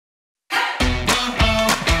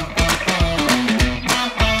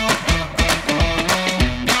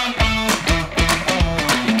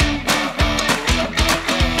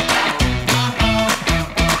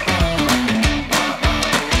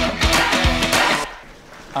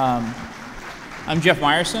I'm Jeff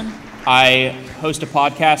Meyerson. I host a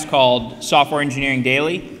podcast called Software Engineering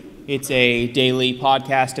Daily. It's a daily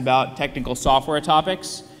podcast about technical software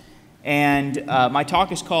topics. And my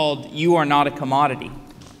talk is called You Are Not a Commodity.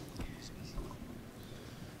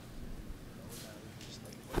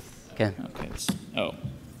 Okay. Oh,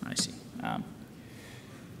 I see.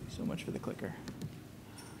 So much for the clicker.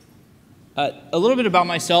 A little bit about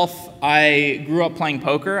myself. I grew up playing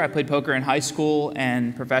poker. I played poker in high school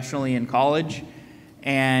and professionally in college.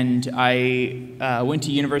 And I went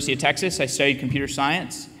to University of Texas. I studied computer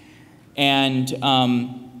science. And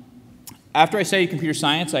after I studied computer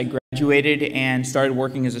science, I graduated and started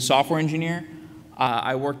working as a software engineer.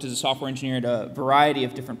 I worked as a software engineer at a variety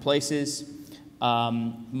of different places,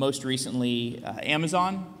 most recently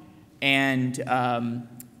Amazon. And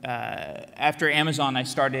after Amazon, I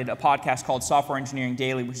started a podcast called Software Engineering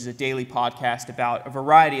Daily, which is a daily podcast about a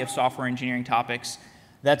variety of software engineering topics.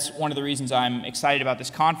 That's one of the reasons I'm excited about this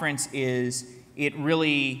conference. Is it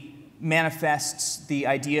really manifests the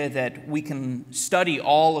idea that we can study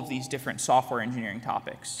all of these different software engineering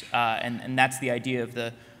topics, and that's the idea of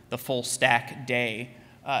the full stack day,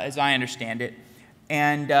 as I understand it.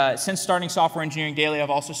 And since starting Software Engineering Daily, I've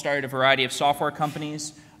also started a variety of software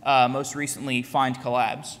companies. Most recently, Find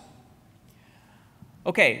Collabs.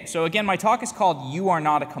 Okay, so again, my talk is called You Are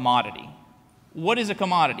Not a Commodity. What is a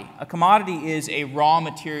commodity? A commodity is a raw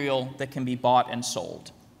material that can be bought and sold.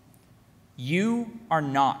 You are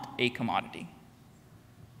not a commodity.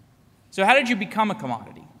 So how did you become a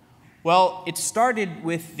commodity? Well, it started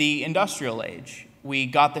with the industrial age. We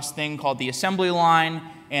got this thing called the assembly line,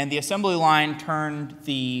 and the assembly line turned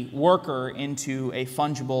the worker into a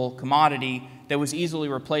fungible commodity that was easily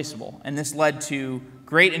replaceable. And this led to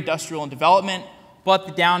great industrial development, but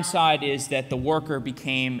the downside is that the worker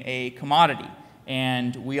became a commodity.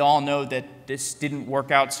 And we all know that this didn't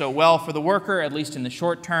work out so well for the worker, at least in the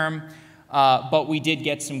short term, but we did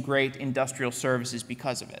get some great industrial services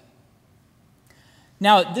because of it.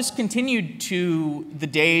 Now, this continued to the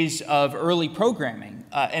days of early programming,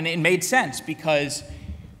 and it made sense because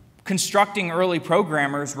constructing early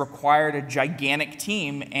programmers required a gigantic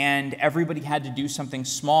team, and everybody had to do something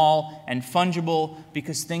small and fungible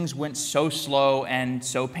because things went so slow and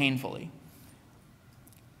so painfully.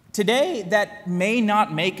 Today, that may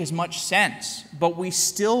not make as much sense, but we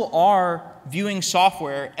still are viewing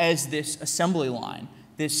software as this assembly line,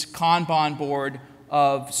 this Kanban board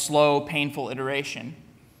of slow, painful iteration.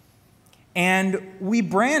 And we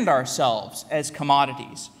brand ourselves as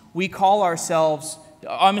commodities. We call ourselves,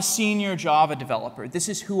 I'm a senior Java developer. This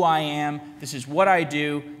is who I am. This is what I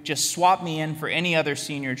do. Just swap me in for any other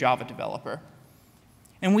senior Java developer.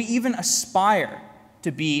 And we even aspire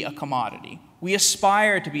to be a commodity. We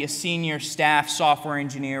aspire to be a senior staff software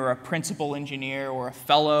engineer or a principal engineer or a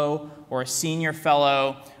fellow or a senior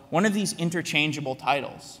fellow, one of these interchangeable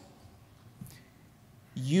titles.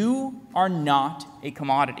 You are not a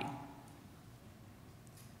commodity.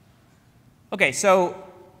 Okay, so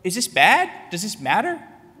is this bad? Does this matter?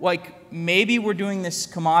 Like, maybe we're doing this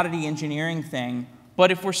commodity engineering thing,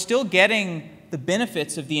 but if we're still getting the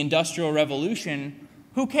benefits of the Industrial Revolution,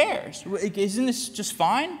 who cares? Isn't this just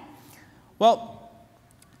fine? Well,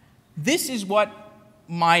 this is what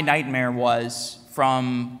my nightmare was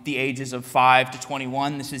from the ages of 5 to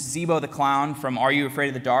 21. This is Zeebo the Clown from Are You Afraid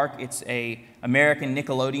of the Dark? It's an American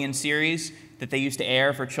Nickelodeon series that they used to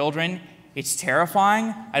air for children. It's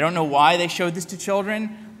terrifying. I don't know why they showed this to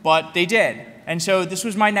children, but they did. And so this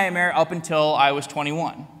was my nightmare up until I was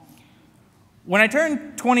 21. When I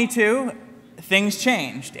turned 22, things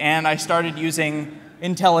changed, and I started using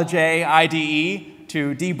IntelliJ IDE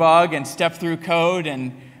to debug and step through code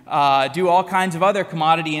and do all kinds of other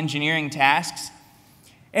commodity engineering tasks.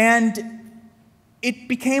 And it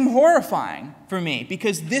became horrifying for me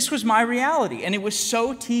because this was my reality, and it was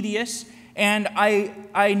so tedious, and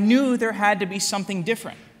I knew there had to be something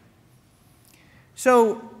different.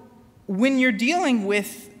 So when you're dealing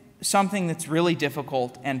with something that's really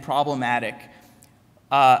difficult and problematic,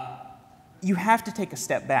 you have to take a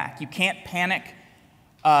step back. You can't panic.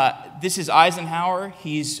 This is Eisenhower.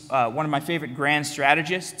 He's one of my favorite grand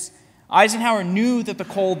strategists. Eisenhower knew that the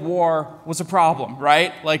Cold War was a problem,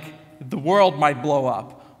 right? Like, the world might blow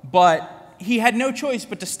up. But he had no choice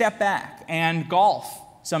but to step back and golf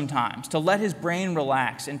sometimes, to let his brain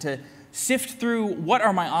relax and to sift through what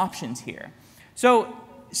are my options here. So,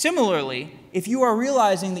 similarly, if you are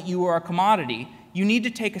realizing that you are a commodity, you need to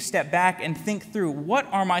take a step back and think through what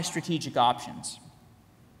are my strategic options.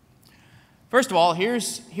 First of all,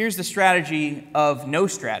 here's the strategy of no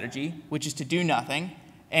strategy, which is to do nothing,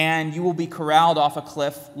 and you will be corralled off a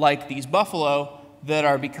cliff like these buffalo that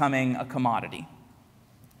are becoming a commodity.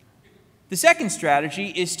 The second strategy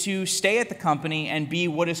is to stay at the company and be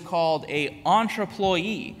what is called an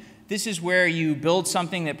entreployee. This is where you build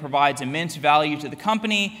something that provides immense value to the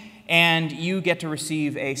company, and you get to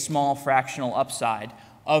receive a small fractional upside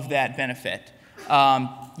of that benefit.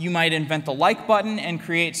 You might invent the like button and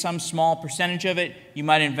create some small percentage of it. You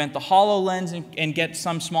might invent the HoloLens and get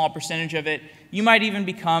some small percentage of it. You might even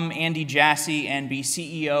become Andy Jassy and be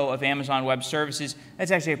CEO of Amazon Web Services.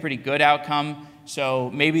 That's actually a pretty good outcome, so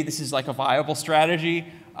maybe this is like a viable strategy,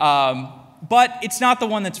 but it's not the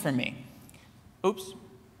one that's for me. Oops.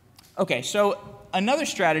 Okay, so another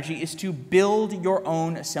strategy is to build your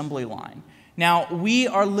own assembly line. Now, we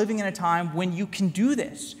are living in a time when you can do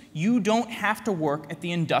this. You don't have to work at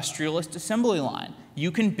the industrialist assembly line.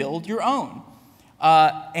 You can build your own.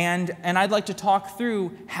 And I'd like to talk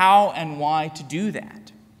through how and why to do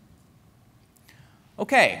that.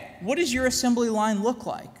 Okay, what does your assembly line look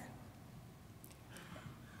like?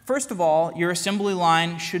 First of all, your assembly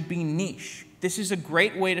line should be niche. This is a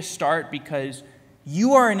great way to start because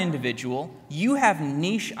you are an individual, you have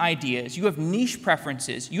niche ideas, you have niche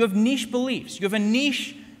preferences, you have niche beliefs, you have a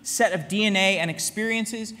niche set of DNA and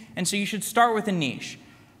experiences, and so you should start with a niche.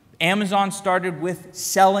 Amazon started with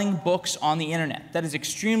selling books on the internet. That is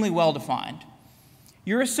extremely well defined.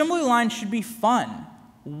 Your assembly line should be fun.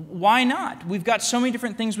 Why not? We've got so many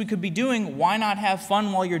different things we could be doing. Why not have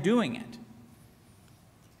fun while you're doing it?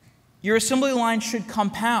 Your assembly line should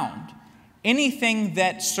compound. Anything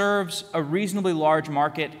that serves a reasonably large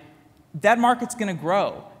market, that market's going to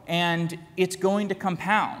grow, and it's going to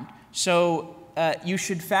compound. So you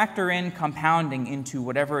should factor in compounding into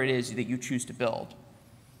whatever it is that you choose to build.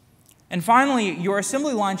 And finally, your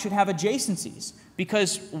assembly line should have adjacencies,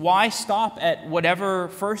 because why stop at whatever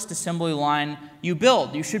first assembly line you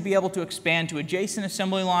build? You should be able to expand to adjacent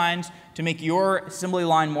assembly lines to make your assembly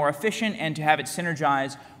line more efficient and to have it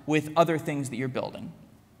synergize with other things that you're building.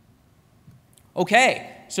 Okay,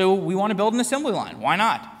 so we want to build an assembly line. Why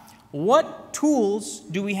not? What tools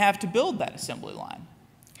do we have to build that assembly line?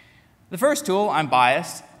 The first tool, I'm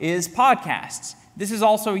biased, is podcasts. This is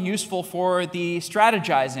also useful for the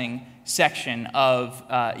strategizing section of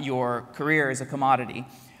your career as a commodity.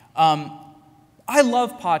 I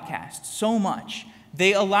love podcasts so much.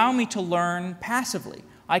 They allow me to learn passively.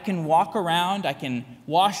 I can walk around, I can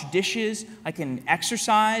wash dishes, I can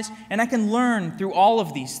exercise, and I can learn through all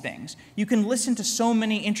of these things. You can listen to so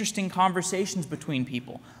many interesting conversations between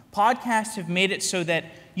people. Podcasts have made it so that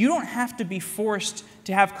you don't have to be forced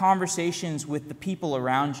to have conversations with the people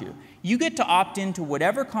around you. You get to opt into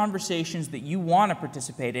whatever conversations that you want to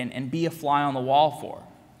participate in and be a fly on the wall for.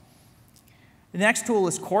 The next tool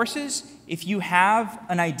is courses. If you have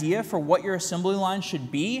an idea for what your assembly line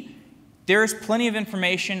should be, there's plenty of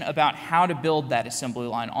information about how to build that assembly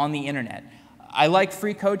line on the internet. I like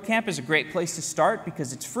Free Code Camp as a great place to start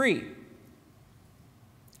because it's free.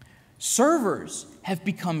 Servers have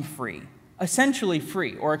become free, essentially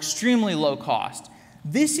free or extremely low cost.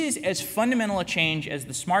 This is as fundamental a change as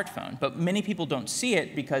the smartphone, but many people don't see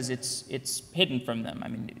it because it's hidden from them. I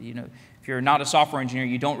mean, you know, if you're not a software engineer,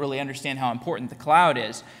 you don't really understand how important the cloud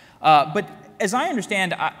is. But as I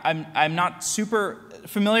understand, I'm not super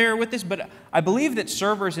familiar with this, but I believe that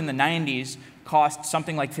servers in the 90s cost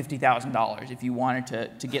something like $50,000 if you wanted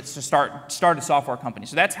to start a software company.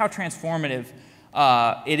 So that's how transformative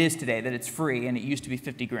it is today, that it's free, and it used to be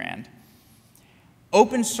 50 grand.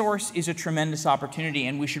 Open source is a tremendous opportunity,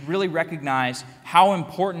 and we should really recognize how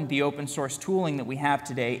important the open source tooling that we have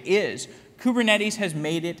today is. Kubernetes has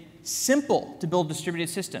made it simple to build distributed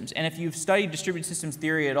systems, and if you've studied distributed systems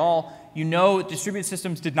theory at all, you know distributed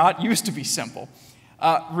systems did not used to be simple.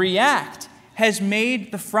 React has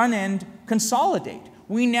made the front end consolidate.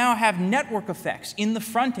 We now have network effects in the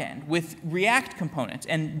front end with React components,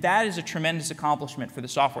 and that is a tremendous accomplishment for the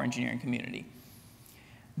software engineering community.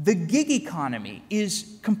 The gig economy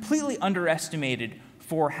is completely underestimated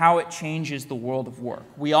for how it changes the world of work.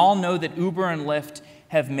 We all know that Uber and Lyft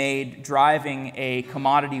have made driving a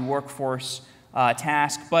commodity workforce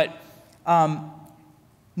task, but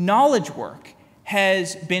knowledge work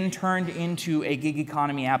has been turned into a gig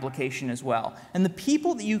economy application as well. And the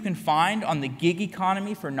people that you can find on the gig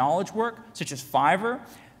economy for knowledge work, such as Fiverr,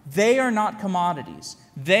 they are not commodities.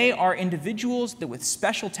 They are individuals that with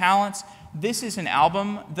special talents. This is an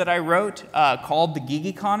album that I wrote called The Gig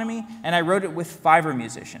Economy, and I wrote it with Fiverr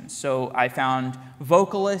musicians. So I found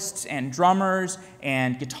vocalists and drummers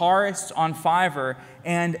and guitarists on Fiverr,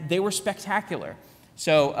 and they were spectacular.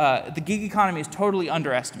 So the gig economy is totally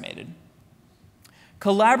underestimated.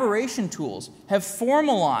 Collaboration tools have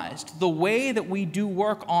formalized the way that we do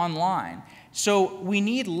work online. So we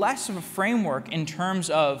need less of a framework in terms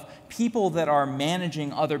of people that are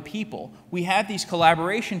managing other people. We have these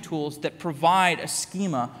collaboration tools that provide a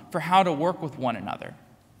schema for how to work with one another.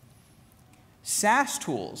 SaaS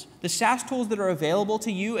tools, the SaaS tools that are available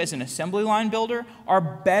to you as an assembly line builder are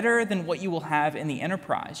better than what you will have in the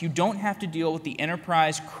enterprise. You don't have to deal with the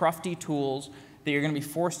enterprise crufty tools that you're going to be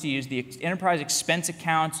forced to use, the enterprise expense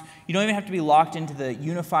accounts. You don't even have to be locked into the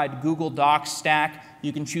unified Google Docs stack.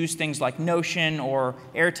 You can choose things like Notion or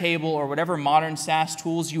Airtable or whatever modern SaaS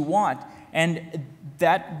tools you want, and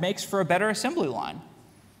that makes for a better assembly line.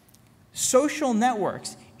 Social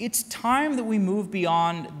networks. It's time that we move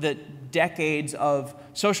beyond the decades of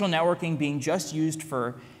social networking being just used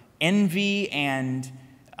for envy and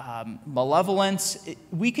malevolence.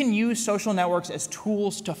 We can use social networks as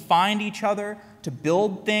tools to find each other, to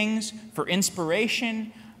build things, for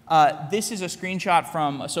inspiration. This is a screenshot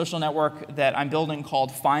from a social network that I'm building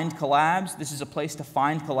called Find Collabs. This is a place to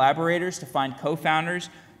find collaborators, to find co-founders,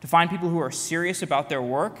 to find people who are serious about their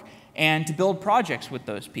work, and to build projects with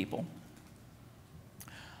those people.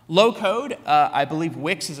 Low code, I believe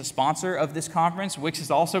Wix is a sponsor of this conference. Wix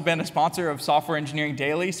has also been a sponsor of Software Engineering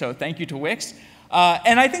Daily, so thank you to Wix.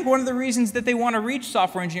 And I think one of the reasons that they want to reach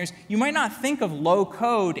software engineers, you might not think of low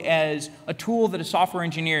code as a tool that a software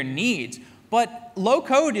engineer needs, but low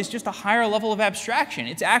code is just a higher level of abstraction.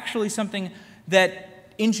 It's actually something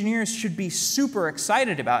that engineers should be super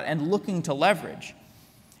excited about and looking to leverage.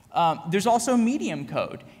 There's also medium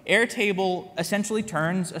code. Airtable essentially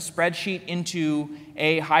turns a spreadsheet into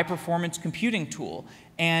a high-performance computing tool.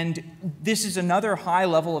 And this is another high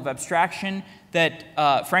level of abstraction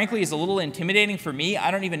that, frankly, is a little intimidating for me.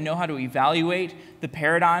 I don't even know how to evaluate the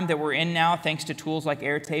paradigm that we're in now, thanks to tools like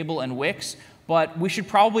Airtable and Wix. But we should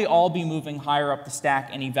probably all be moving higher up the stack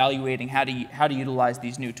and evaluating how to utilize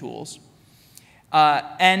these new tools.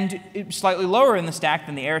 And slightly lower in the stack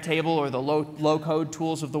than the Airtable or the low-code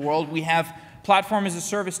tools of the world, we have Platform as a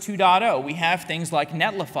Service 2.0. We have things like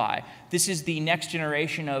Netlify. This is the next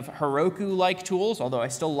generation of Heroku-like tools, although I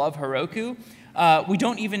still love Heroku. We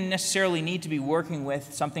don't even necessarily need to be working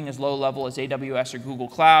with something as low-level as AWS or Google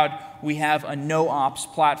Cloud. We have a no-ops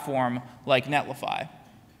platform like Netlify.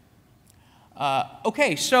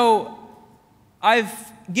 Okay, so I've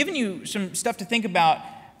given you some stuff to think about.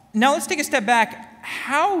 Now let's take a step back.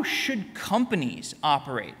 How should companies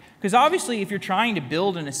operate? Because obviously if you're trying to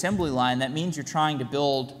build an assembly line, that means you're trying to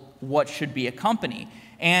build what should be a company.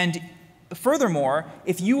 And furthermore,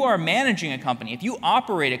 if you are managing a company, if you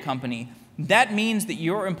operate a company, that means that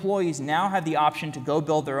your employees now have the option to go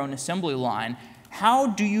build their own assembly line. How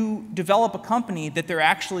do you develop a company that they're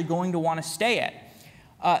actually going to want to stay at?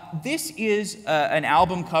 This is an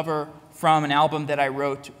album cover from an album that I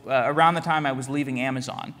wrote around the time I was leaving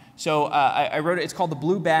Amazon. So I wrote it. It's called The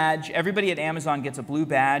Blue Badge. Everybody at Amazon gets a blue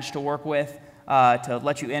badge to work with to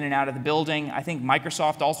let you in and out of the building. I think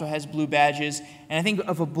Microsoft also has blue badges. And I think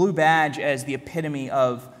of a blue badge as the epitome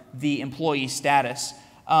of the employee status.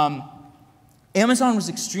 Amazon was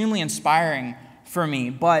extremely inspiring for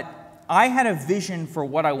me, but I had a vision for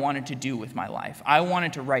what I wanted to do with my life. I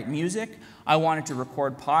wanted to write music. I wanted to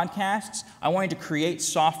record podcasts. I wanted to create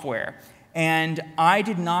software. And I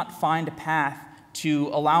did not find a path to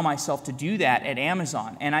allow myself to do that at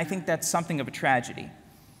Amazon. And I think that's something of a tragedy.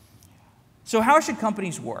 So how should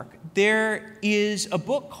companies work? There is a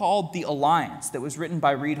book called The Alliance that was written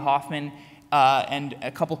by Reid Hoffman and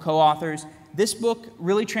a couple co-authors. This book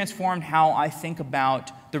really transformed how I think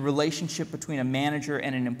about the relationship between a manager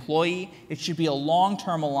and an employee. It should be a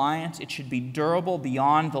long-term alliance. It should be durable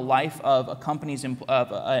beyond the life of a company's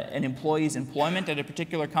an employee's employment at a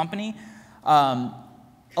particular company.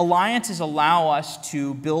 Alliances allow us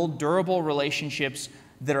to build durable relationships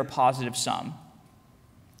that are positive sum.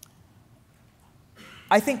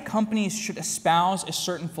 I think companies should espouse a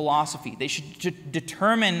certain philosophy. They should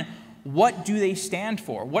determine what do they stand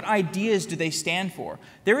for? What ideas do they stand for?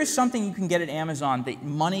 There is something you can get at Amazon that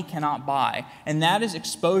money cannot buy, and that is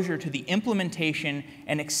exposure to the implementation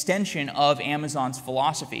and extension of Amazon's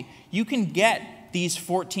philosophy. You can get these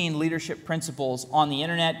 14 leadership principles on the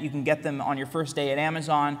internet. You can get them on your first day at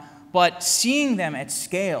Amazon. But seeing them at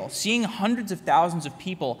scale, seeing hundreds of thousands of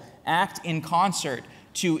people act in concert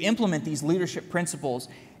to implement these leadership principles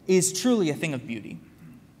is truly a thing of beauty.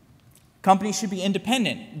 Companies should be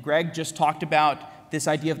independent. Greg just talked about this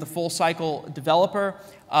idea of the full cycle developer.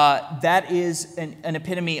 That is an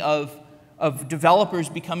epitome of developers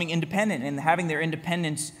becoming independent and having their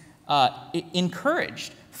independence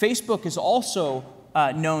encouraged. Facebook is also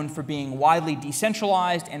known for being widely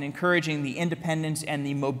decentralized and encouraging the independence and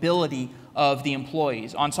the mobility of the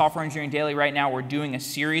employees. On Software Engineering Daily right now, we're doing a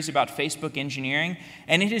series about Facebook engineering,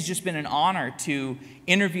 and it has just been an honor to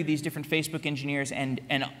interview these different Facebook engineers and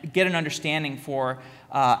get an understanding for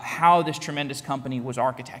how this tremendous company was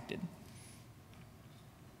architected.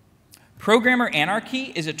 Programmer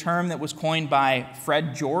anarchy is a term that was coined by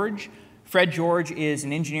Fred George. Fred George is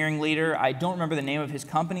an engineering leader. I don't remember the name of his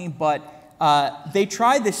company, but they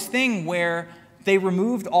tried this thing where they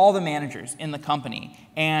removed all the managers in the company,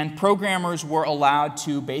 and programmers were allowed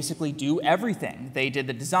to basically do everything. They did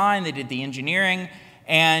the design, they did the engineering,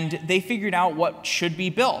 and they figured out what should be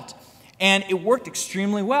built. And it worked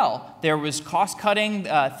extremely well. There was cost cutting,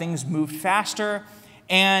 things moved faster,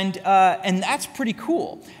 and that's pretty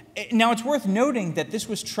cool. Now, it's worth noting that this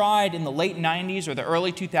was tried in the late 90s or the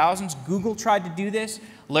early 2000s. Google tried to do this.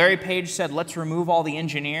 Larry Page said, let's remove all the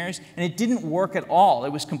engineers, and it didn't work at all. It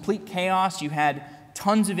was complete chaos. You had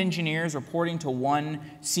tons of engineers reporting to one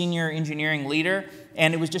senior engineering leader,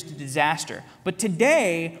 and it was just a disaster. But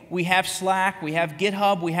today, we have Slack, we have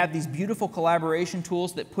GitHub, we have these beautiful collaboration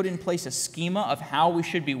tools that put in place a schema of how we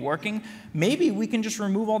should be working. Maybe we can just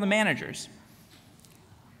remove all the managers.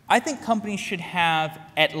 I think companies should have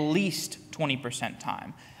at least 20%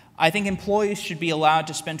 time. I think employees should be allowed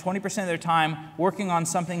to spend 20% of their time working on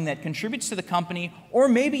something that contributes to the company or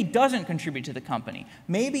maybe doesn't contribute to the company.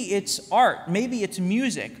 Maybe it's art, maybe it's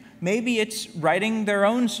music, maybe it's writing their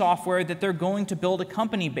own software that they're going to build a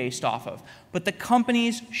company based off of. But the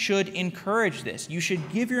companies should encourage this. You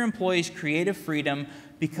should give your employees creative freedom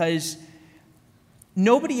because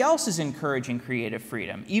nobody else is encouraging creative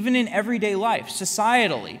freedom. Even in everyday life,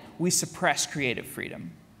 societally, we suppress creative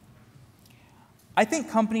freedom. I think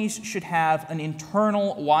companies should have an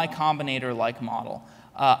internal Y Combinator-like model.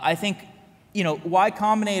 I think, Y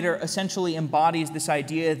Combinator essentially embodies this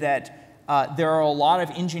idea that there are a lot of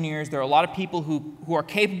engineers, there are a lot of people who are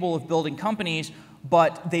capable of building companies,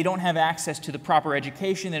 but they don't have access to the proper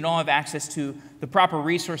education, they don't have access to the proper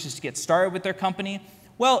resources to get started with their company.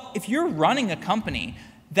 Well, if you're running a company,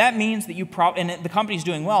 that means that and the company's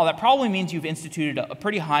doing well, that probably means you've instituted a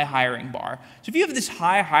pretty high hiring bar. So if you have this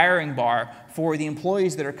high hiring bar for the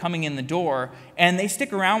employees that are coming in the door, and they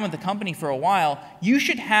stick around with the company for a while, you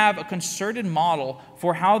should have a concerted model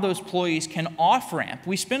for how those employees can off-ramp.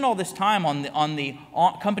 We spend all this time on the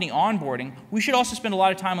company onboarding. We should also spend a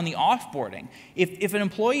lot of time on the offboarding. If an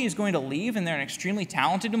employee is going to leave and they're an extremely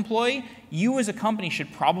talented employee, you as a company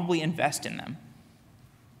should probably invest in them.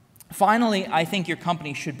 Finally, I think your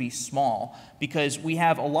company should be small because we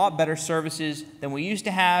have a lot better services than we used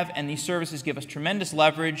to have, and these services give us tremendous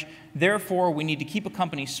leverage. Therefore, we need to keep a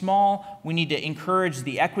company small. We need to encourage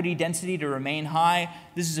the equity density to remain high.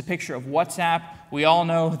 This is a picture of WhatsApp. We all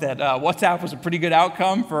know that WhatsApp was a pretty good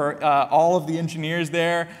outcome for all of the engineers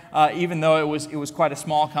there, even though it was quite a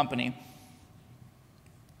small company.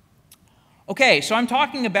 Okay, so I'm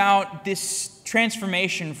talking about this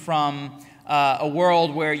transformation from a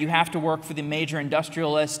world where you have to work for the major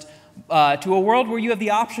industrialist to a world where you have the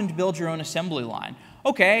option to build your own assembly line.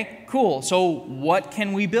 Okay, cool. So what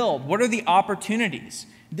can we build? What are the opportunities?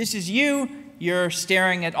 This is you're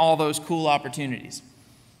staring at all those cool opportunities.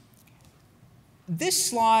 This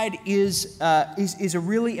slide is a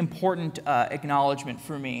really important acknowledgement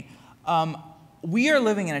for me. We are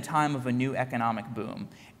living in a time of a new economic boom.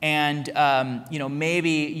 And maybe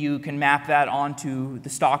you can map that onto the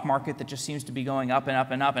stock market that just seems to be going up and up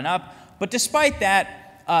and up and up. But despite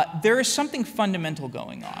that, there is something fundamental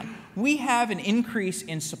going on. We have an increase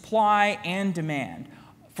in supply and demand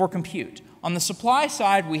for compute. On the supply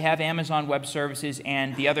side, we have Amazon Web Services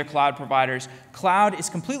and the other cloud providers. Cloud is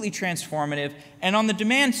completely transformative. And on the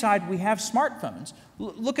demand side, we have smartphones.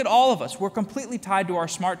 Look at all of us. We're completely tied to our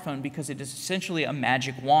smartphone because it is essentially a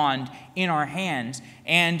magic wand in our hands.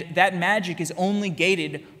 And that magic is only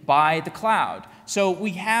gated by the cloud. So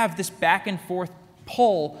we have this back and forth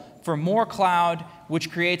pull for more cloud, which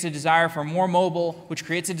creates a desire for more mobile, which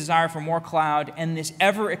creates a desire for more cloud, and this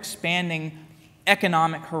ever-expanding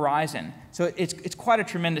economic horizon. So it's quite a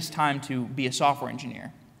tremendous time to be a software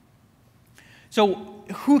engineer. So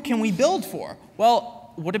who can we build for?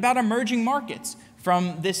 Well, what about emerging markets?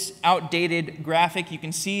 From this outdated graphic, you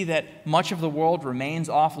can see that much of the world remains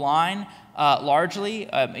offline largely.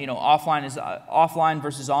 Offline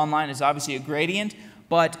versus online is obviously a gradient,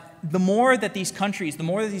 but the more that these countries, the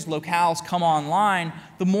more that these locales come online,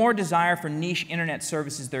 the more desire for niche internet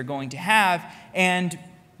services they're going to have, and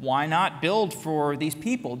why not build for these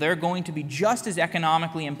people? They're going to be just as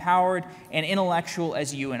economically empowered and intellectual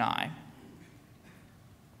as you and I.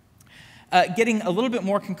 Getting a little bit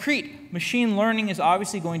more concrete, machine learning is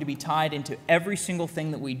obviously going to be tied into every single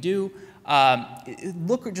thing that we do.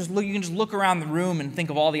 You can just look around the room and think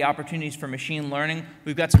of all the opportunities for machine learning.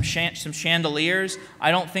 We've got some chandeliers.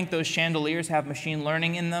 I don't think those chandeliers have machine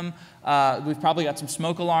learning in them. We've probably got some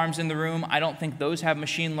smoke alarms in the room. I don't think those have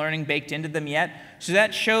machine learning baked into them yet. So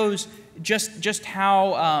that shows just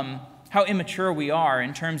how immature we are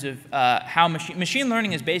in terms of how machine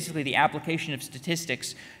learning is basically the application of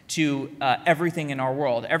statistics to everything in our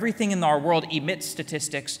world. Everything in our world emits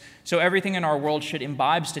statistics, so everything in our world should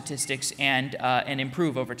imbibe statistics and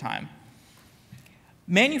improve over time.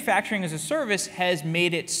 Manufacturing as a service has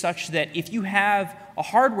made it such that if you have a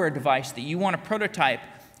hardware device that you want to prototype,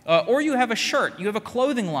 or you have a shirt, you have a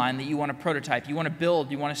clothing line that you want to prototype, you want to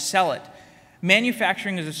build, you want to sell it,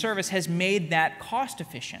 manufacturing as a service has made that cost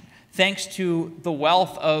efficient, thanks to the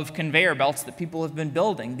wealth of conveyor belts that people have been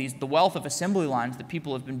building, the wealth of assembly lines that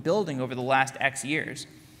people have been building over the last X years.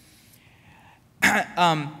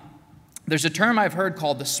 There's a term I've heard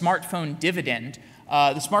called the smartphone dividend.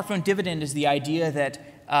 The smartphone dividend is the idea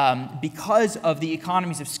that because of the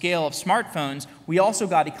economies of scale of smartphones, we also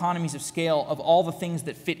got economies of scale of all the things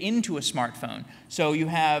that fit into a smartphone. So you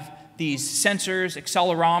have these sensors,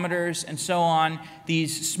 accelerometers, and so on,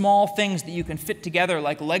 these small things that you can fit together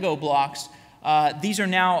like Lego blocks. These are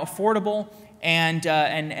now affordable, and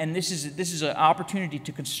this is an opportunity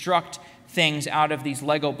to construct things out of these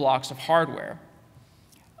Lego blocks of hardware.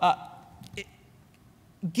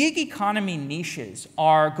 Gig economy niches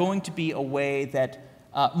are going to be a way that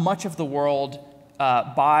much of the world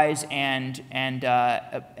buys and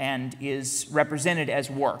is represented as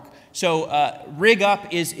work. So Rig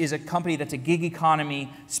Up is a company that's a gig economy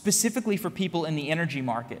specifically for people in the energy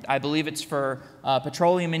market. I believe it's for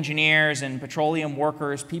petroleum engineers and petroleum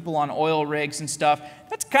workers, people on oil rigs and stuff.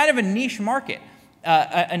 That's kind of a niche market.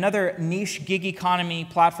 Another niche gig economy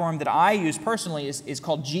platform that I use personally is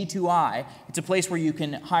called G2I. It's a place where you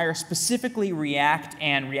can hire specifically React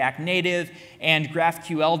and React Native and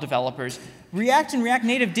GraphQL developers. React and React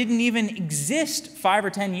Native didn't even exist 5 or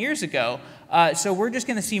 10 years ago. So we're just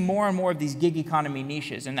going to see more and more of these gig economy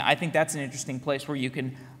niches, and I think that's an interesting place where you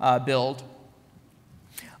can build.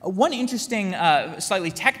 One interesting,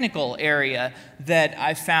 slightly technical area that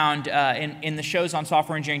I found in the shows on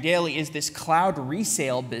Software Engineering Daily is this cloud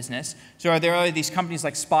resale business. So there are these companies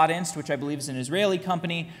like Spotinst, which I believe is an Israeli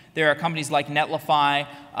company. There are companies like Netlify.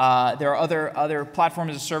 There are other platform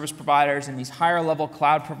as a service providers and these higher level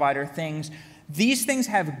cloud provider things. These things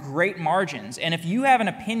have great margins, and if you have an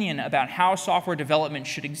opinion about how software development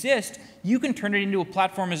should exist, you can turn it into a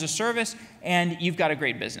platform as a service, and you've got a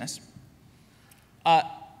great business.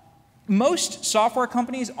 Most software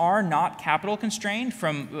companies are not capital constrained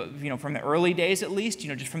from the early days at least,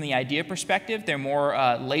 just from the idea perspective. They're more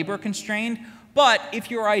labor constrained. But if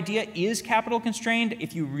your idea is capital constrained,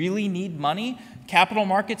 if you really need money, capital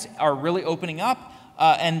markets are really opening up.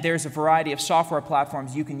 And there's a variety of software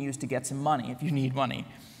platforms you can use to get some money if you need money.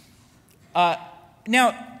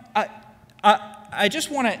 Now, I just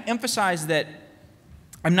want to emphasize that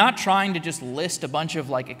I'm not trying to just list a bunch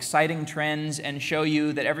of exciting trends and show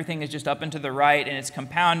you that everything is just up and to the right and it's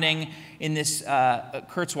compounding in this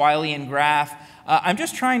Kurzweilian graph. I'm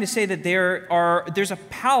just trying to say that there's a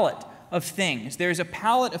palette of things. There's a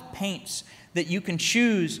palette of paints that you can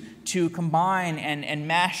choose to combine and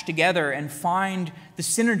mash together and find the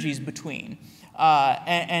synergies between.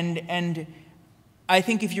 And I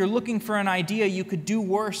think if you're looking for an idea, you could do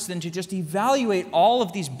worse than to just evaluate all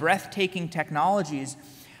of these breathtaking technologies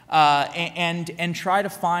and try to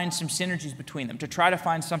find some synergies between them, to try to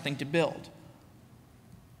find something to build.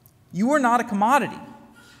 You are not a commodity.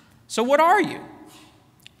 So what are you?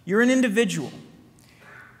 You're an individual.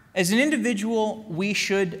 As an individual, we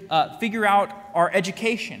should figure out our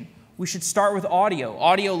education. We should start with audio.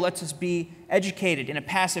 Audio lets us be educated in a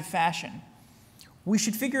passive fashion. We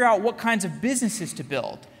should figure out what kinds of businesses to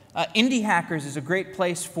build. Indie Hackers is a great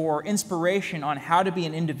place for inspiration on how to be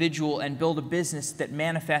an individual and build a business that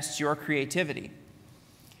manifests your creativity.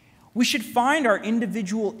 We should find our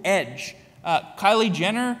individual edge. Kylie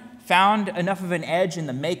Jenner found enough of an edge in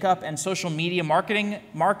the makeup and social media marketing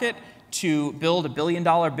market to build $1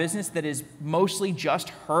 billion business that is mostly just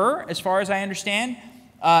her, as far as I understand.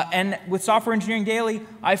 And with Software Engineering Daily,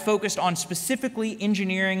 I focused on specifically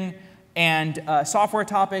engineering and software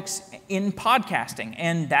topics in podcasting,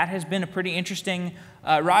 and that has been a pretty interesting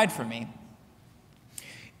ride for me.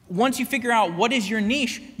 Once you figure out what is your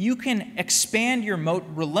niche, you can expand your moat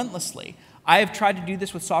relentlessly. I have tried to do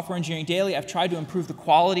this with Software Engineering Daily. I've tried to improve the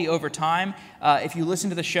quality over time. If you listen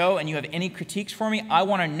to the show and you have any critiques for me, I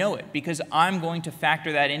want to know it because I'm going to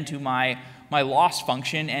factor that into my loss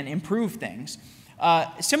function and improve things.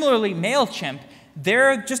 Similarly, MailChimp,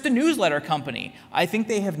 they're just a newsletter company. I think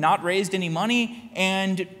they have not raised any money,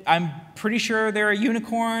 and I'm pretty sure they're a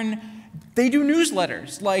unicorn. They do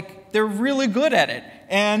newsletters. Like, they're really good at it,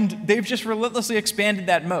 and they've just relentlessly expanded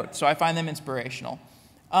that moat, so I find them inspirational.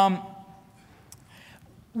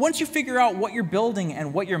 Once you figure out what you're building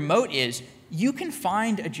and what your moat is, you can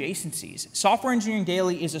find adjacencies. Software Engineering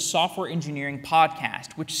Daily is a software engineering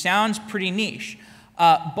podcast, which sounds pretty niche.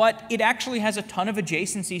 But it actually has a ton of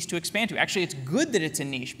adjacencies to expand to. Actually, it's good that it's a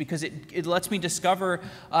niche because it lets me discover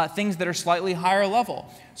things that are slightly higher level.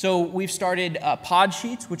 So we've started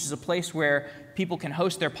Podsheets, which is a place where people can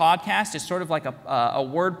host their podcast. It's sort of like a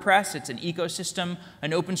WordPress. It's an ecosystem,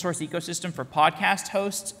 an open source ecosystem for podcast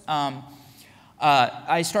hosts.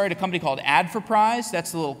 I started a company called Ad4Prize.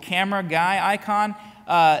 That's the little camera guy icon.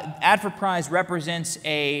 Ad4Prize represents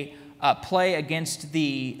a play against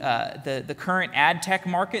the current ad tech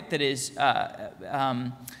market that is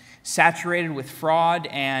saturated with fraud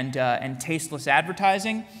and tasteless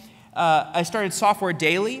advertising. I started Software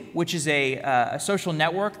Daily, which is a social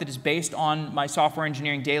network that is based on my Software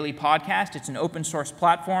Engineering Daily podcast. It's an open source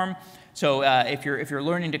platform. So if you're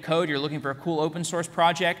learning to code, you're looking for a cool open source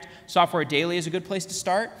project, Software Daily is a good place to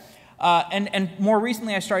start. And more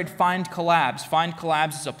recently, I started Find Collabs. Find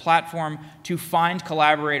Collabs is a platform to find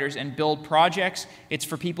collaborators and build projects. It's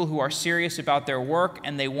for people who are serious about their work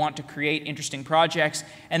and they want to create interesting projects,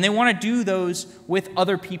 and they want to do those with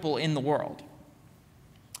other people in the world.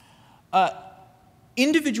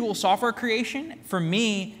 Individual software creation, for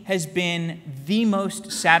me, has been the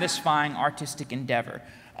most satisfying artistic endeavor.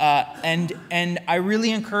 And I really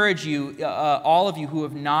encourage you, all of you who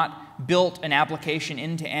have not built an application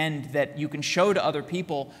end to end that you can show to other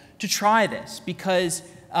people, to try this, because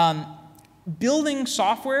building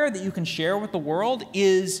software that you can share with the world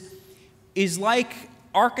is like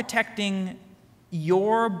architecting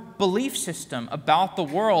your belief system about the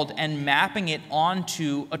world and mapping it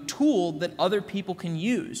onto a tool that other people can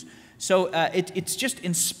use. So it's just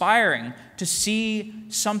inspiring to see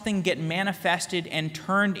something get manifested and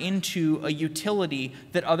turned into a utility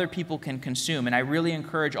that other people can consume. And I really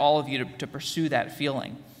encourage all of you to pursue that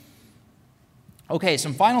feeling. Okay,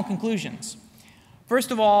 some final conclusions. First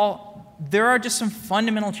of all, there are just some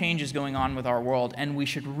fundamental changes going on with our world, and we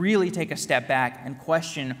should really take a step back and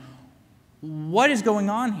question what is going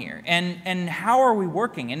on here, and how are we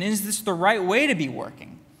working, and is this the right way to be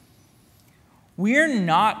working? We're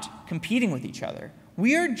not competing with each other.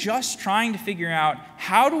 We are just trying to figure out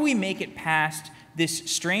how do we make it past this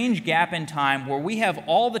strange gap in time where we have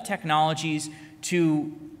all the technologies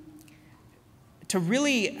to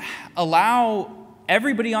really allow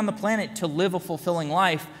everybody on the planet to live a fulfilling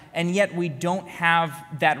life, and yet we don't have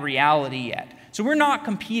that reality yet. So we're not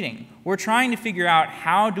competing. We're trying to figure out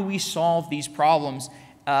how do we solve these problems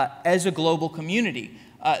as a global community.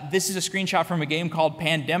 This is a screenshot from a game called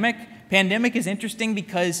Pandemic. Pandemic is interesting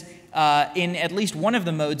because in at least one of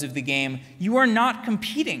the modes of the game, you are not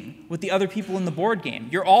competing with the other people in the board game.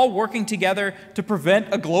 You're all working together to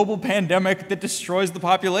prevent a global pandemic that destroys the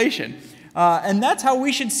population. And that's how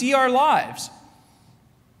we should see our lives.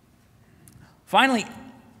 Finally,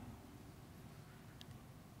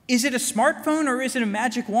 is it a smartphone or is it a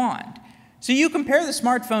magic wand? So you compare the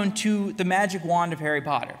smartphone to the magic wand of Harry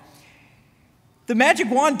Potter. The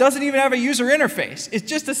magic wand doesn't even have a user interface. It's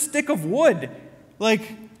just a stick of wood. Like,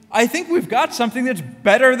 I think we've got something that's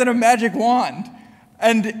better than a magic wand.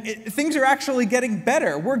 And things are actually getting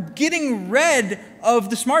better. We're getting rid of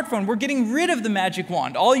the smartphone. We're getting rid of the magic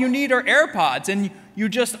wand. All you need are AirPods, and you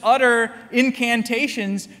just utter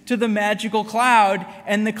incantations to the magical cloud,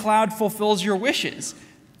 and the cloud fulfills your wishes.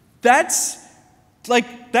 That's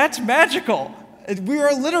magical. We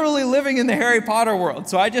are literally living in the Harry Potter world.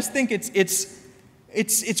 So I just think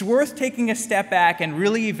it's worth taking a step back and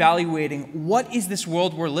really evaluating what is this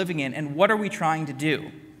world we're living in and what are we trying to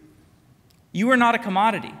do. You are not a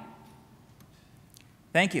commodity.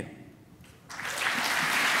 Thank you.